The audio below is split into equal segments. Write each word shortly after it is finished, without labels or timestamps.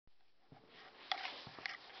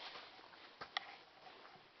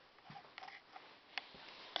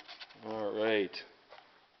Right.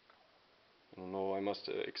 I don't know, I must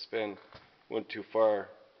have went too far.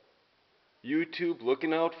 YouTube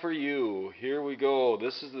looking out for you. Here we go.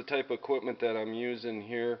 This is the type of equipment that I'm using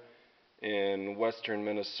here in western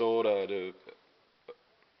Minnesota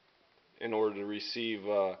in order to receive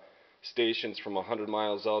stations from 100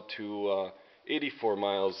 miles out to 84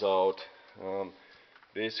 miles out.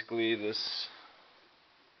 Basically, this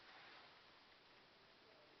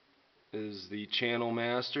is the channel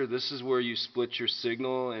master. This is where you split your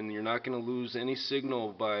signal, and you're not going to lose any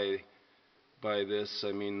signal by this.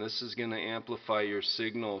 I mean, this is going to amplify your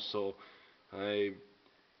signal, so I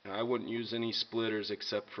wouldn't use any splitters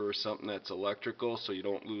except for something that's electrical, so you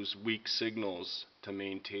don't lose weak signals to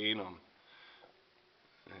maintain them.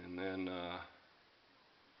 And then you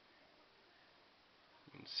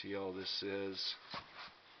can see how this is.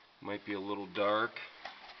 Might be a little dark.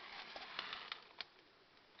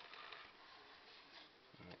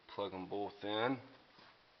 Plug them both in. And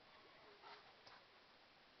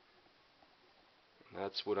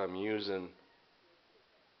that's what I'm using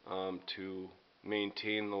to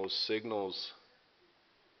maintain those signals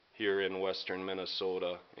here in western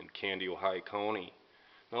Minnesota in Candy, Ohio County.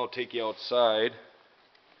 Now I'll take you outside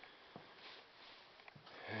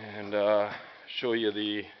and show you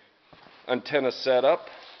the antenna setup.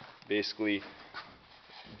 Basically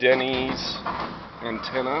Denny's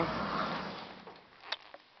antenna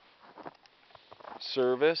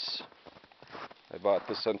service. I bought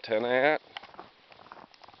this antenna at.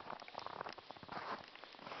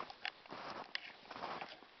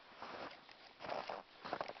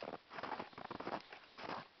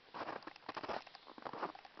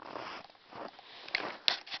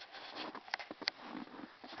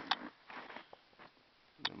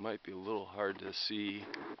 It might be a little hard to see.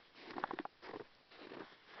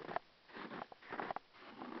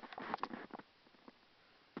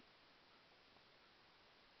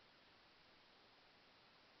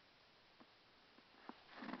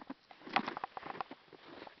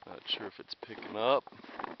 Not sure if it's picking up.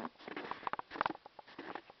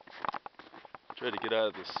 Try to get out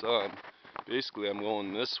of the sun. Basically, I'm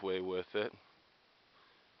going this way with it.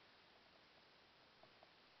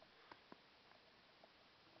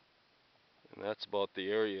 And that's about the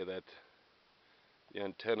area that the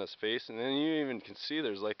antenna's facing. And then you even can see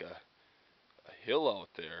there's like a hill out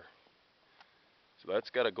there. So that's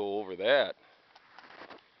got to go over that.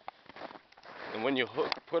 And when you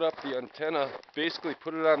put up the antenna, basically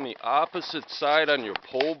put it on the opposite side on your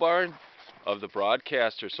pole barn of the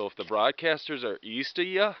broadcaster. So if the broadcasters are east of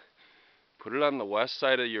you, put it on the west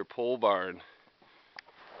side of your pole barn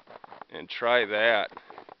and try that.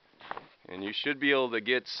 And you should be able to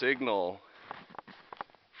get signal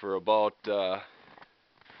for about,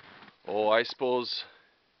 I suppose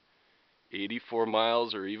 84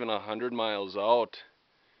 miles or even 100 miles out.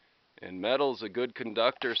 And metal's a good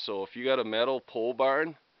conductor, so if you got a metal pole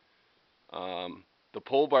barn, the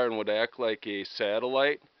pole barn would act like a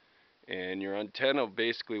satellite, and your antenna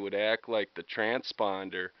basically would act like the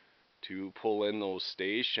transponder to pull in those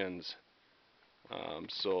stations.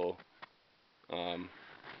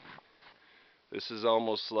 This is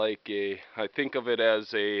almost like I think of it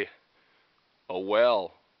as a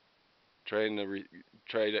well, trying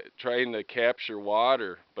to capture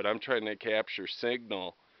water, but I'm trying to capture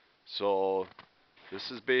signal. So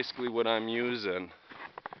this is basically what I'm using.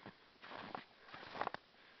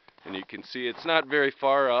 And you can see it's not very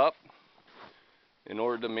far up. In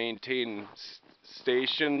order to maintain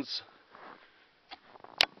stations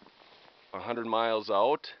 100 miles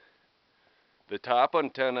out. The top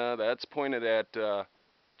antenna, that's pointed at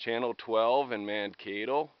channel 12 in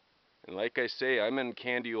Mankato. And like I say, I'm in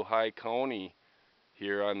Candy, Ohio County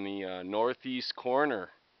here on the northeast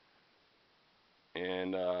corner.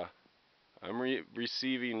 And I'm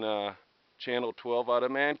receiving channel 12 out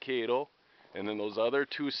of Mankato, and then those other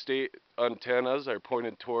two antennas are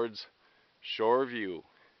pointed towards Shoreview,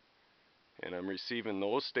 and I'm receiving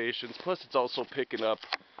those stations. Plus, it's also picking up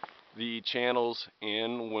the channels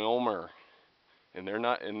in Willmar, and they're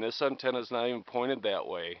not. And this antenna is not even pointed that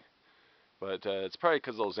way, but it's probably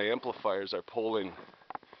because those amplifiers are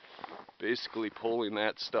basically pulling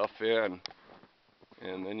that stuff in.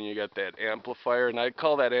 And then you got that amplifier, and I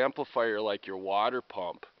call that amplifier like your water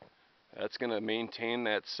pump. That's going to maintain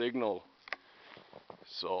that signal.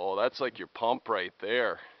 So that's like your pump right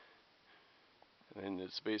there. And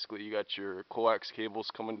it's basically, you got your coax cables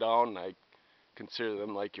coming down, and I consider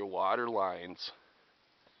them like your water lines.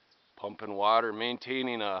 Pumping water,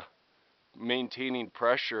 maintaining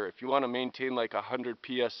pressure. If you want to maintain like 100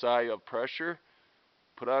 psi of pressure,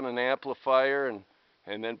 put on an amplifier and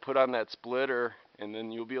and then put on that splitter, and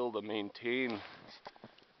then you'll be able to maintain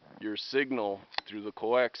your signal through the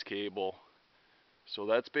coax cable. So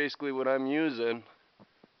that's basically what I'm using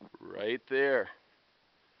right there.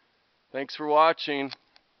 Thanks for watching.